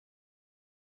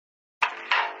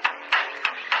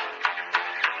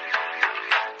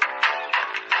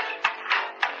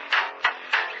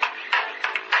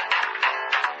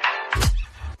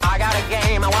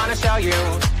you.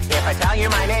 If I tell you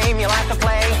my name, you'll have to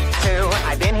play too.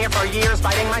 I've been here for years,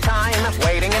 biding my time,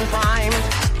 waiting in prime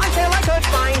until I could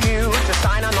find you. Just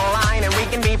sign on the line and we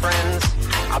can be friends.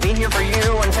 I'll be here for you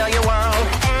until your world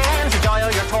ends. Enjoy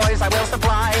all your toys, I will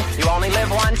supply. You only live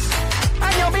once,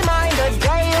 and you'll be mine the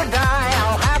day you die.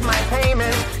 I'll have my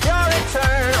payment, your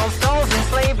eternal soul's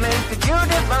enslavement. Did you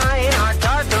divine our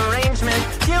dark arrangement?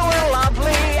 You were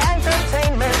lovely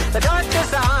entertainment. The dark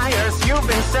desires you've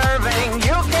been serving,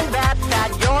 you can bet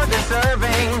that you're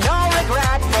deserving. No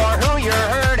regret for who you're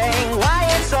hurting. Why,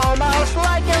 it's almost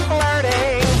like you're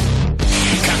flirting.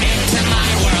 Come into my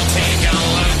world, take a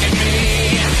look at me.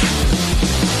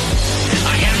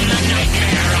 I am the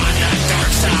nightmare on the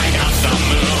dark side of the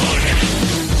moon.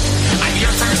 I'm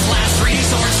your first last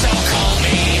resort, so call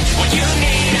me when you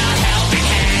need a helping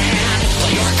hand.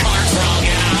 Play your cards wrong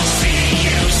and I'll see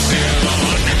you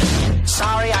soon.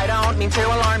 Sorry, I don't mean to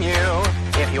alarm you.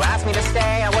 If you asked me to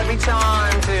stay, I would be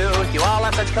charmed to. You all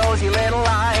have such cozy little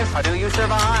lives. How do you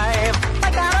survive?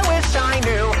 Like that I wish I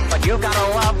knew. But you've got a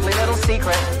lovely little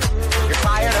secret. You're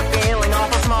tired of feeling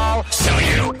awful small. So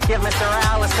you Give Mr.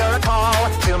 Alastor a call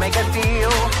to make a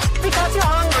deal. Because you're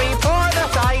hungry for the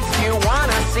sights. You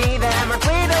wanna see them or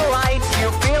plead delights. You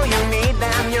feel you need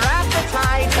them. Your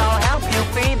appetites, I'll help you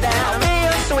feed them. I'll be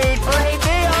your sweet play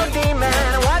D.O.D.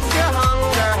 man. What's your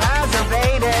hunger has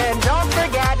evaded? Don't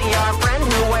forget your friend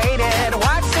who waited.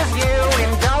 Watch as you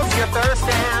indulge your thirst.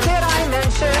 And did I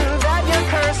mention that you're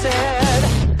cursed?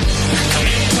 come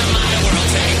into my world,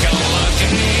 take a look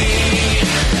at me.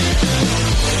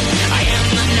 I am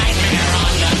the nightmare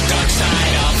on the dark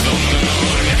side of the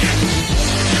moon.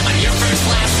 I'm your first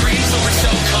last resort, so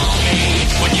call me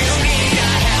when you need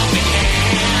a helping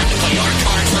hand. Play your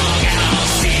cards wrong and I'll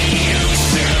see you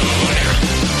soon.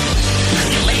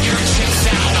 You laid your chips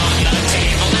out on the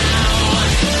table now.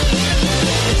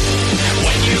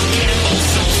 When you gamble,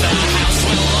 so the house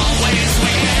will always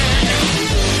win.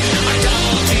 I'm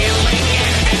double dealing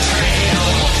in betrayal,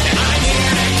 and I'm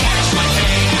here to cash my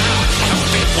payout. I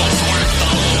hope it was worth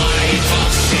the life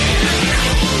of sin.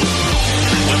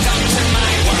 Welcome to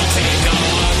my world, take a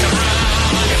look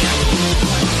around.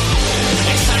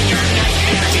 It's on your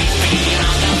nightmare, deep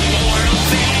beyond the mortal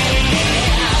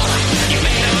veil. You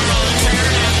made a wrong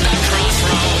turn at the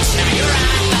crossroads. Now you're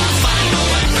at the final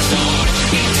episode.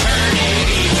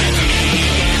 Eternity with me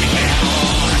in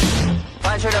hell.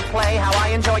 Pleasure to play how I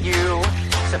enjoy you.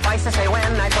 Suffice to say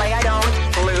when I play I don't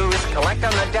lose. Collect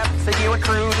on the depths that you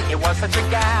accrued. It was such a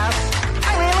gas.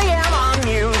 I really am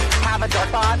amused. Have a dark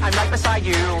thought, I'm right beside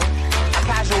you. A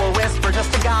casual whisper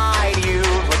just to guide you.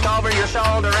 Look over your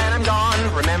shoulder and I'm gone.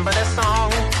 Remember this song?